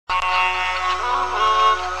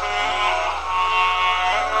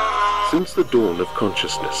Since the dawn of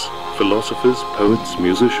consciousness, philosophers, poets,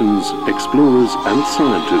 musicians, explorers, and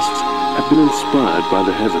scientists have been inspired by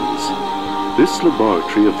the heavens. This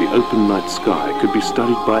laboratory of the open night sky could be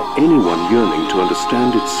studied by anyone yearning to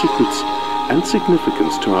understand its secrets and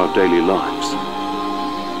significance to our daily lives.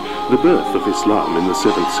 The birth of Islam in the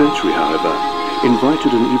 7th century, however,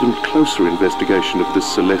 invited an even closer investigation of this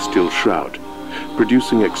celestial shroud,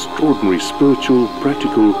 producing extraordinary spiritual,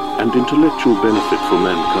 practical, and intellectual benefit for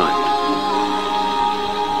mankind.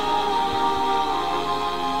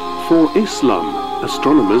 For Islam,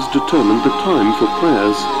 astronomers determined the time for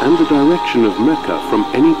prayers and the direction of Mecca from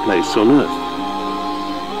any place on earth.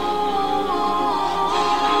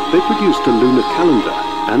 They produced a lunar calendar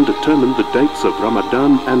and determined the dates of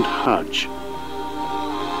Ramadan and Hajj.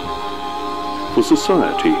 For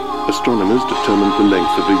society, astronomers determined the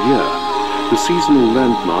length of a year, the seasonal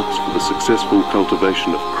landmarks for the successful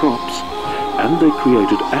cultivation of crops, and they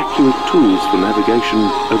created accurate tools for navigation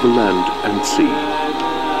over land and sea.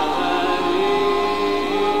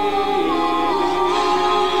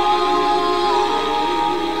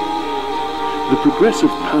 The progressive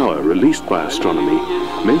power released by astronomy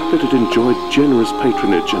meant that it enjoyed generous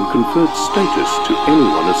patronage and conferred status to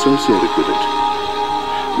anyone associated with it.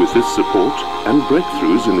 With this support and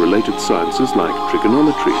breakthroughs in related sciences like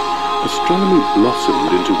trigonometry, astronomy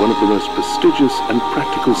blossomed into one of the most prestigious and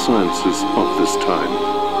practical sciences of this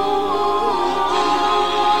time.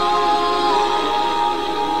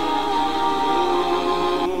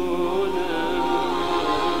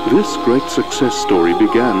 This great success story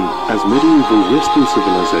began as medieval Western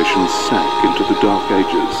civilizations sank into the Dark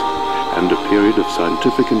Ages and a period of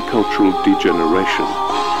scientific and cultural degeneration.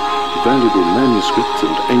 Valuable manuscripts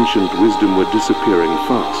and ancient wisdom were disappearing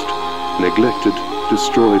fast, neglected,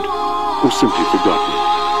 destroyed, or simply forgotten.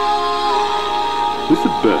 With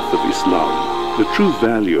the birth of Islam, the true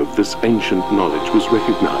value of this ancient knowledge was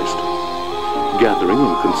recognized. Gathering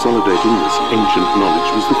and consolidating this ancient knowledge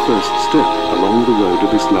was the first step along the road of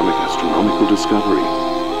Islamic astronomical discovery.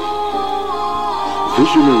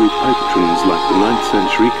 Visionary patrons like the 9th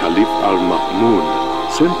century Caliph al-Ma'mun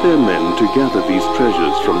sent their men to gather these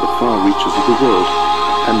treasures from the far reaches of the world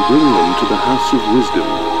and bring them to the House of Wisdom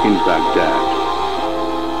in Baghdad.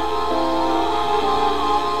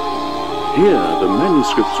 Here, the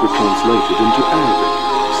manuscripts were translated into Arabic,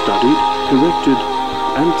 studied, corrected,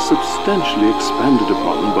 and substantially expanded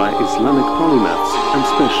upon by Islamic polymaths and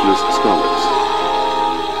specialist scholars.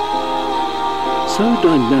 So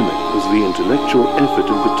dynamic was the intellectual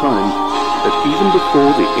effort of the time that even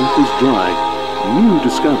before the ink was dry, new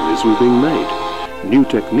discoveries were being made, new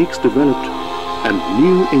techniques developed, and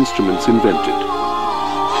new instruments invented.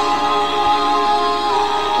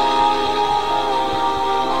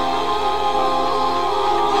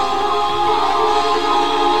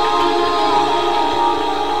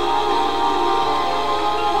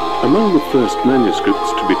 Among the first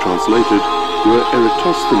manuscripts to be translated were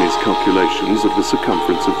Eratosthenes' calculations of the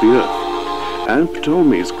circumference of the Earth, and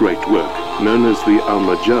Ptolemy's great work, known as the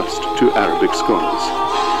Almagest to Arabic scholars.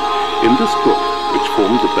 In this book, which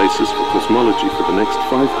formed the basis for cosmology for the next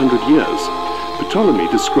 500 years, Ptolemy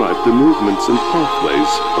described the movements and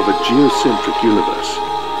pathways of a geocentric universe.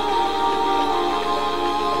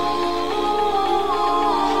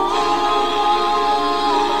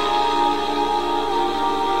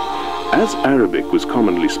 As Arabic was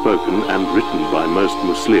commonly spoken and written by most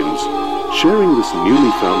Muslims, sharing this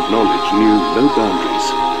newly found knowledge knew no boundaries.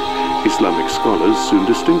 Islamic scholars soon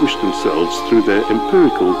distinguished themselves through their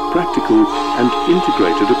empirical, practical, and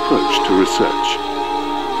integrated approach to research.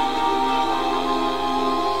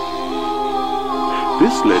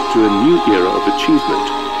 This led to a new era of achievement,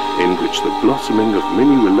 in which the blossoming of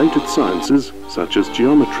many related sciences such as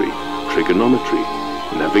geometry, trigonometry,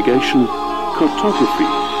 navigation, cartography,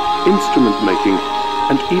 instrument making,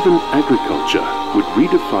 and even agriculture would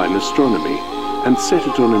redefine astronomy and set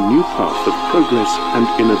it on a new path of progress and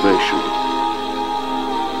innovation.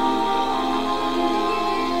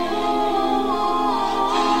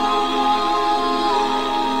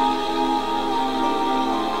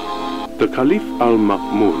 The Caliph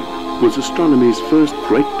al-Ma'mun was astronomy's first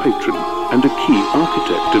great patron and a key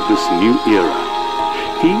architect of this new era.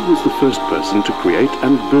 He was the first person to create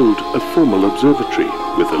and build a formal observatory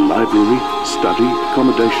with a library, study,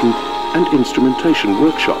 accommodation, and instrumentation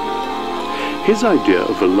workshop. His idea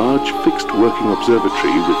of a large fixed working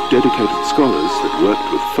observatory with dedicated scholars that worked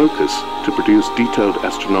with focus to produce detailed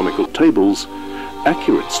astronomical tables,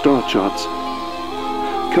 accurate star charts,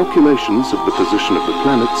 calculations of the position of the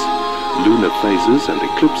planets, lunar phases and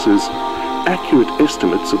eclipses, accurate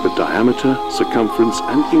estimates of the diameter, circumference,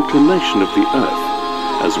 and inclination of the Earth,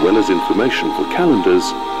 as well as information for calendars,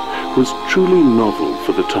 was truly novel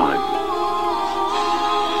for the time.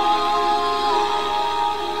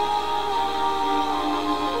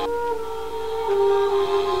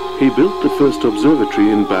 He built the first observatory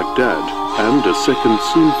in Baghdad, and a second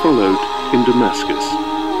soon followed in Damascus.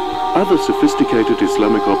 Other sophisticated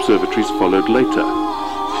Islamic observatories followed later,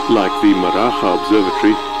 like the Maraha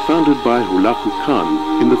Observatory, founded by Hulagu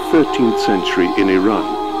Khan in the 13th century in Iran,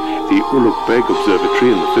 the Ulugh Beg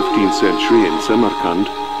Observatory in the 15th century in Samarkand,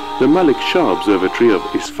 the Malik Shah Observatory of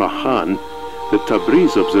Isfahan, the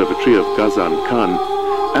Tabriz Observatory of Ghazan Khan,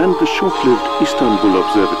 and the short-lived Istanbul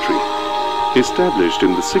Observatory, established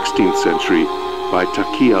in the 16th century by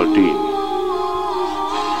Taqi al-Din.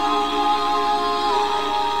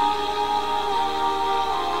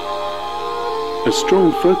 A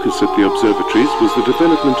strong focus at the observatories was the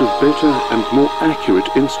development of better and more accurate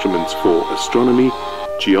instruments for astronomy,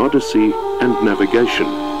 geodesy, and navigation.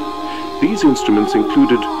 These instruments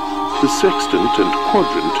included the sextant and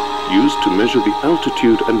quadrant used to measure the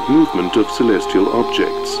altitude and movement of celestial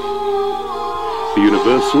objects, the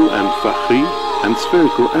universal and Fakhri and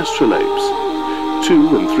spherical astrolabes,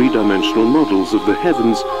 2- and 3-dimensional models of the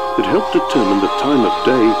heavens that help determine the time of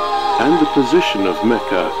day and the position of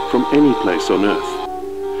Mecca from any place on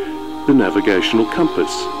Earth, the navigational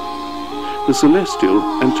compass, the celestial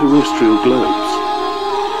and terrestrial globes,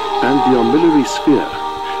 and the armillary sphere,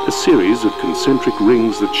 a series of concentric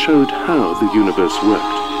rings that showed how the universe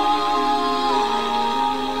worked.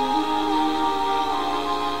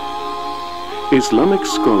 Islamic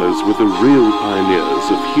scholars were the real pioneers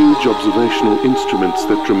of huge observational instruments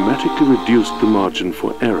that dramatically reduced the margin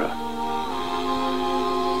for error.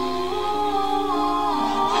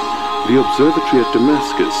 The observatory at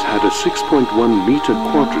Damascus had a 6.1-meter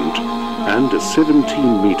quadrant and a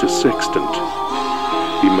 17-meter sextant.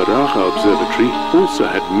 The Maraha Observatory also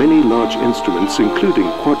had many large instruments including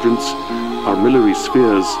quadrants, armillary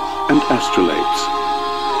spheres, and astrolabes.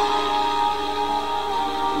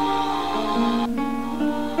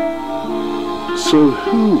 So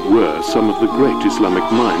who were some of the great Islamic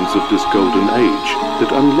minds of this golden age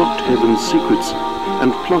that unlocked heaven's secrets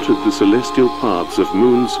and plotted the celestial paths of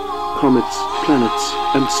moons, comets, planets,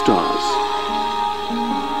 and stars?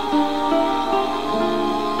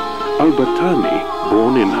 Al-Battani,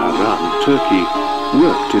 born in Haran, Turkey,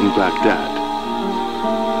 worked in Baghdad.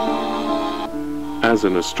 As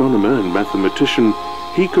an astronomer and mathematician,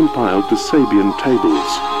 he compiled the Sabian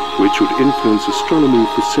tables, which would influence astronomy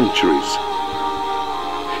for centuries.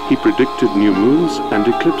 He predicted new moons and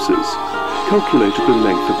eclipses, calculated the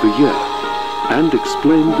length of the year, and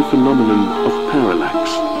explained the phenomenon of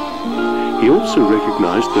parallax. He also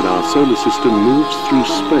recognized that our solar system moves through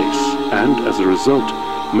space and, as a result,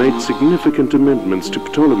 made significant amendments to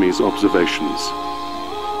Ptolemy's observations.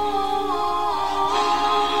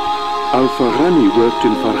 Al-Farhani worked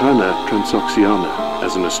in Farhana, Transoxiana,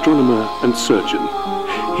 as an astronomer and surgeon.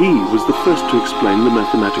 He was the first to explain the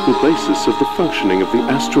mathematical basis of the functioning of the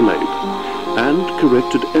astrolabe and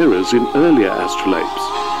corrected errors in earlier astrolabes.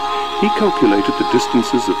 He calculated the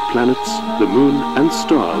distances of planets, the moon, and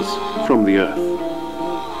stars from the Earth.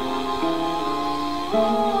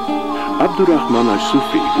 Abdurrahman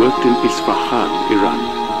al-Sufi worked in Isfahan, Iran.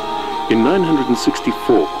 In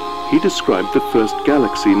 964, he described the first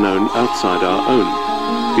galaxy known outside our own,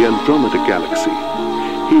 the Andromeda Galaxy.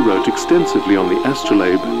 He wrote extensively on the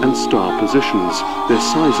astrolabe and star positions, their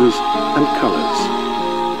sizes and colors.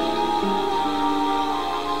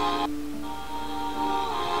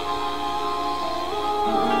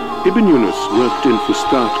 Ibn Yunus worked in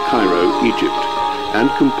Fustat, Cairo, Egypt, and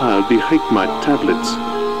compiled the Hikmat tablets.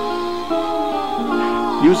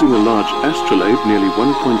 Using a large astrolabe nearly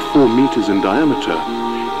 1.4 meters in diameter,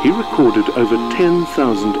 he recorded over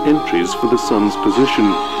 10,000 entries for the sun's position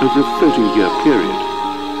over a 30-year period.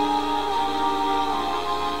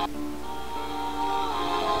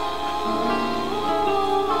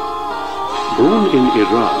 Born in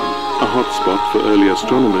Iran, a hotspot for early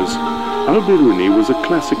astronomers, Al-Biruni was a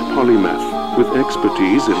classic polymath with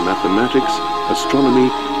expertise in mathematics, astronomy,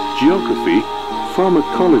 geography,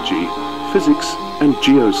 pharmacology, physics, and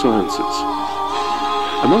geosciences.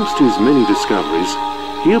 Amongst his many discoveries,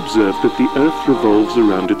 he observed that the Earth revolves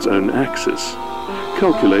around its own axis,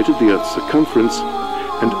 calculated the Earth's circumference,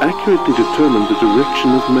 and accurately determined the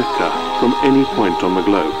direction of Mecca from any point on the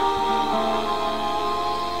globe.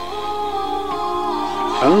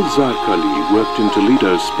 Al-Zarqali worked in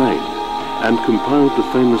Toledo, Spain, and compiled the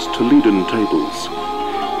famous Toledan tables.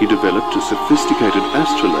 He developed a sophisticated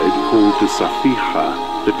astrolabe called the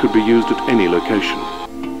Safiha that could be used at any location.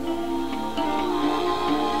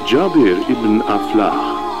 Jabir ibn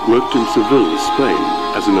Aflah worked in Seville, Spain,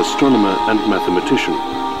 as an astronomer and mathematician.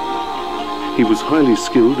 He was highly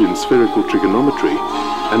skilled in spherical trigonometry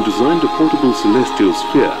and designed a portable celestial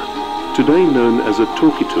sphere, today known as a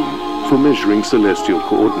torquitum, for measuring celestial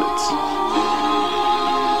coordinates.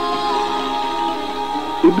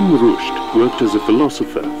 Ibn Rushd worked as a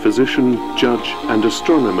philosopher, physician, judge, and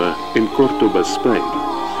astronomer in Córdoba, Spain.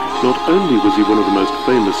 Not only was he one of the most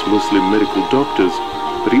famous Muslim medical doctors,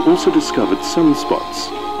 but he also discovered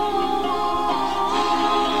sunspots.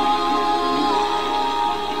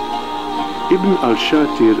 Ibn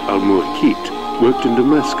al-Shatir al-Murkit worked in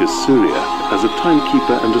Damascus, Syria, as a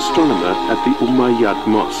timekeeper and astronomer at the Umayyad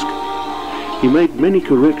Mosque. He made many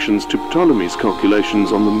corrections to Ptolemy's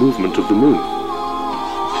calculations on the movement of the moon.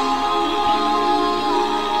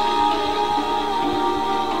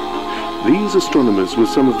 These astronomers were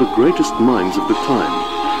some of the greatest minds of the time,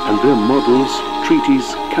 and their models,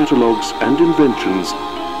 treatises, catalogues, and inventions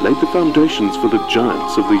laid the foundations for the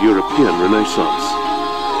giants of the European Renaissance.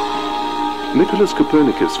 Nicholas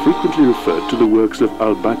Copernicus frequently referred to the works of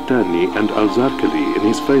al-Battani and al-Zarkali in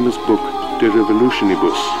his famous book De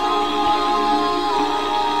Revolutionibus.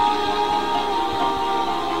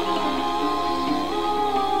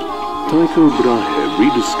 Tycho Brahe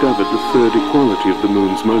rediscovered the third equality of the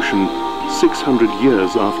moon's motion 600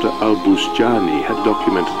 years after al-Busjani had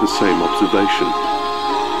documented the same observation.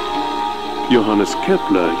 Johannes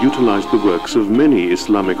Kepler utilized the works of many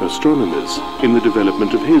Islamic astronomers in the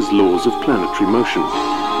development of his laws of planetary motion.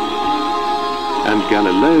 And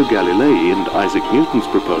Galileo Galilei and Isaac Newton's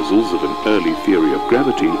proposals of an early theory of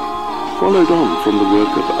gravity followed on from the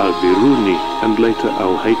work of al-Biruni and later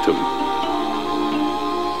al-Haytham.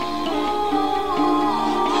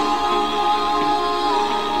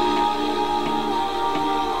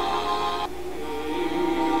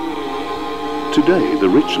 Today, the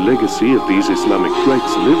rich legacy of these Islamic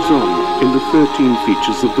greats lives on in the 13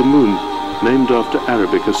 features of the moon, named after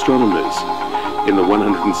Arabic astronomers, in the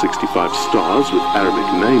 165 stars with Arabic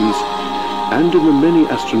names, and in the many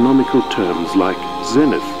astronomical terms like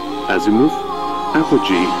zenith, azimuth,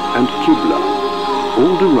 apogee, and qibla,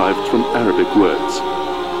 all derived from Arabic words.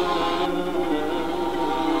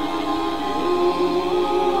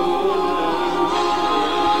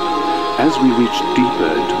 As we reach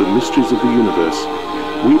deeper into the mysteries of the universe,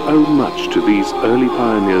 we owe much to these early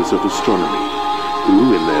pioneers of astronomy,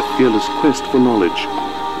 who, in their fearless quest for knowledge,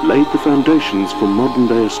 laid the foundations for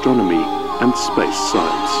modern-day astronomy and space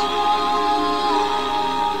science.